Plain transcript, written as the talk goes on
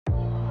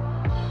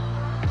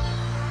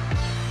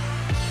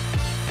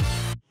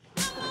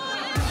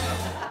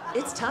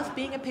it's tough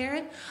being a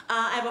parent.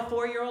 I have a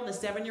 4-year-old and a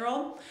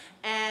 7-year-old,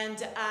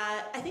 and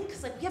I think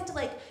because we have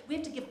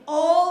to give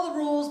all the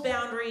rules,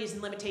 boundaries,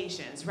 and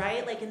limitations,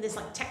 right? Like in this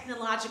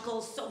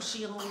technological,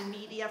 social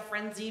media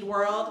frenzied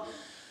world.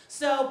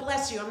 So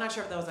bless you. I'm not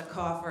sure if that was a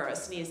cough or a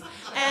sneeze.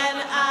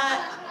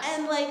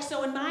 And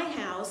so in my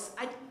house,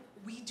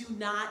 we do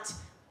not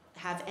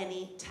have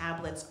any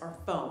tablets or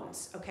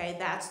phones, okay?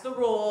 That's the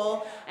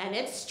rule, and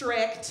it's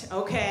strict,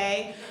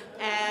 okay?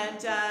 And,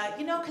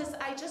 because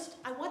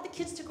I want the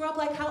kids to grow up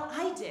like how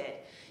I did,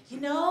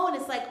 and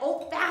it's like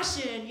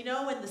old-fashioned,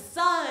 and the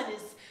sun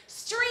is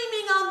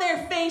streaming on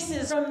their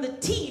faces from the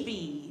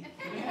TV.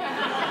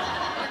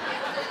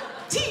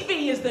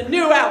 TV is the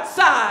new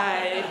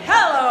outside.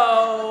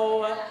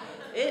 Hello.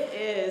 It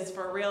is,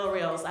 for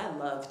reals. I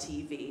love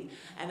TV.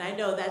 And I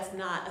know that's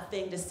not a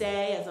thing to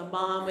say as a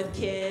mom with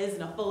kids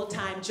and a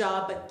full-time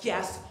job, but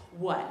guess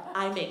what?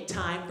 I make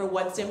time for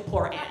what's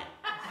important.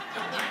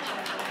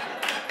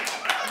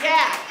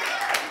 Yeah.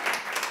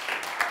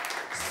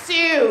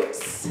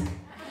 Suits.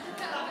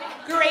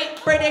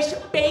 Great British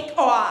Bake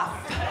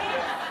Off.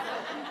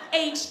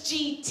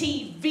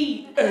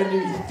 HGTV,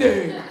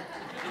 anything.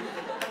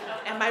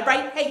 Am I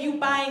right? Hey, you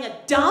buying a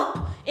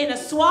dump in a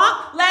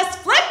swamp? Let's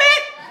flip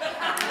it!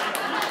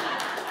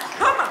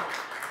 Come on.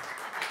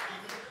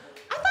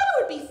 I thought it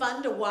would be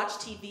fun to watch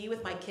TV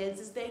with my kids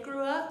as they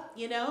grew up,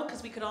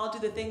 because we could all do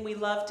the thing we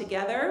love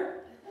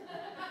together.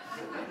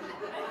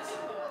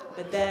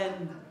 But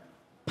then,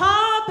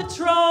 Paw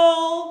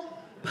Patrol,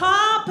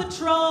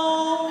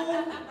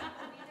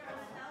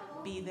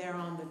 be there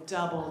on the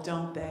double,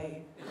 don't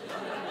they?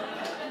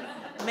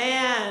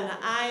 Man,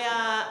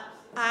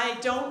 I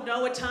don't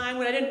know a time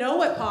when I didn't know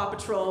what Paw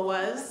Patrol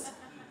was.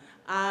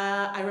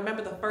 I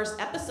remember the first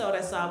episode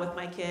I saw with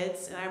my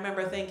kids, and I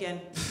remember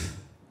thinking,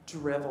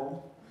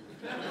 drivel.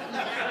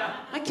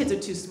 My kids are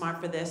too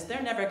smart for this.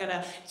 They're never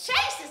gonna.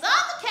 Chase is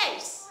on the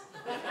case.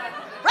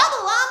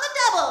 Rubble on the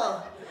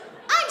double.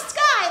 I'm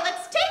Sky,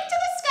 let's take to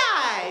the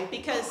sky.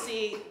 Because,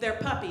 see, they're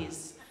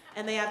puppies,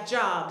 and they have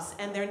jobs,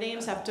 and their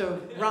names have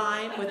to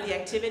rhyme with the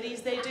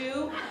activities they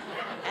do.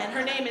 And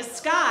her name is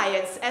Sky,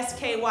 it's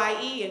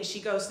S-K-Y-E, and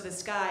she goes to the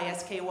sky,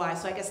 S-K-Y,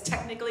 so I guess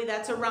technically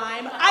that's a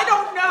rhyme. I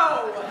don't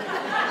know!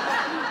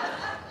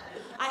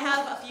 I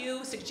have a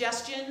few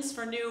suggestions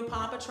for new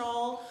Paw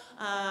Patrol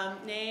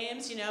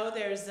names.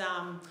 There's,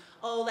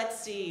 let's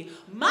see,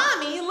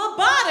 Mommy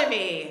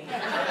Lobotomy.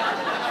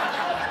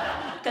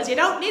 Because you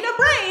don't need a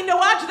brain to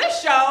watch this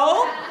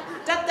show.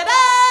 Da-da-da!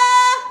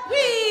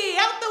 Whee!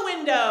 Out the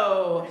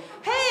window.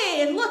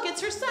 Hey, and look,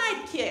 it's her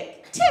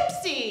sidekick.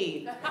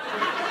 Tipsy.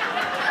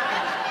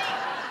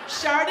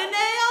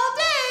 Chardonnay all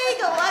day.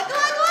 Glug,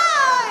 glug,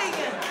 glug.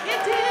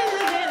 It is.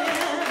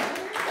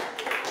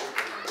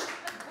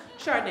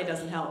 Chardonnay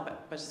doesn't help,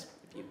 but just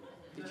if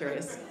you're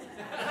curious.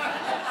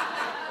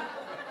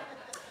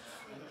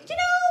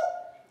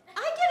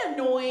 I get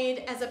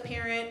annoyed as a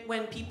parent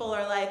when people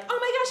are like, oh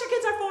my gosh, your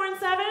kids are 4 and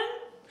 7?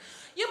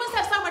 You must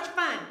have so much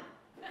fun.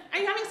 Are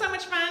you having so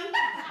much fun?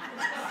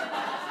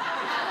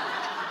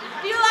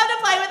 Do you love to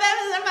play with them?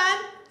 Is it fun?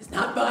 It's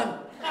not fun.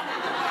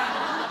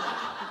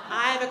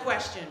 I have a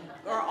question.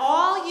 For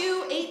all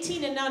you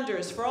 18 and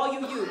unders, for all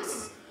you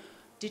youths,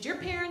 did your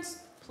parents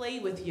play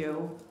with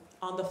you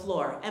on the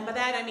floor? And by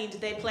that I mean,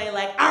 did they play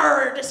like,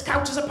 arr, this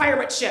couch is a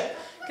pirate ship?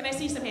 Can I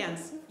see some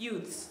hands?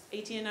 Youths,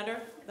 18 and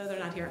under? No, they're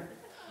not here.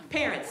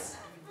 Parents,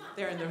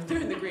 they're in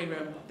the green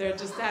room. They're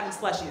just having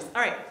slushies.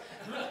 All right,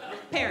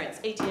 parents,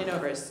 18 and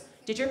overs.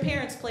 Did your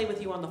parents play with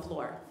you on the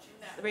floor?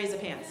 Raise of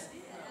hands.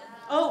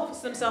 Oh,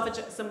 some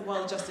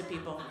well-adjusted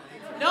people.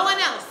 No one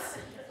else.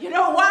 You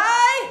know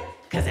why?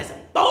 Because it's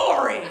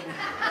boring.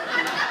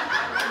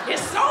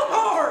 It's so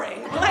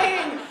boring.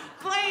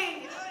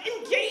 Playing,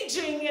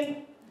 engaging,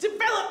 and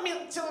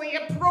developmentally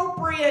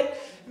appropriate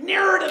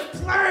narrative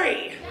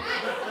play.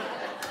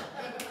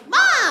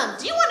 Mom,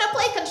 do you want to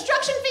play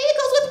construction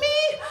vehicles with me?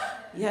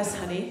 Yes,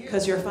 honey,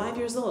 because you're 5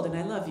 years old and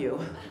I love you.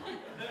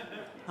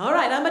 All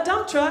right, I'm a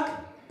dump truck.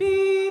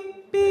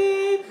 Beep,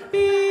 beep,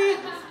 beep.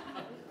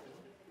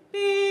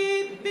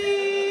 Beep,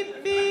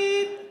 beep,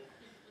 beep.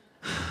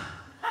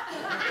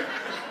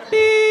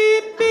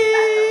 Beep,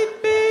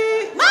 beep,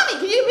 beep. Mommy,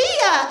 can you be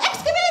an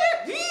excavator?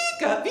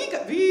 Vika, Vika,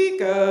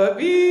 Vika,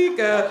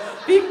 Vika.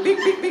 Beep, beep,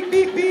 beep, beep,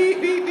 beep,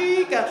 beep, beep,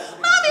 Vika.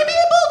 Mommy, be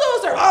a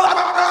bulldozer.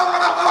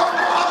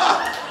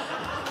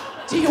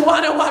 Do you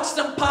want to watch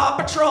some Paw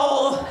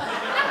Patrol?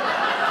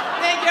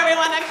 Thank you,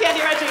 everyone. I'm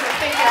Candida Rodriguez.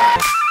 Thank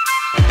you.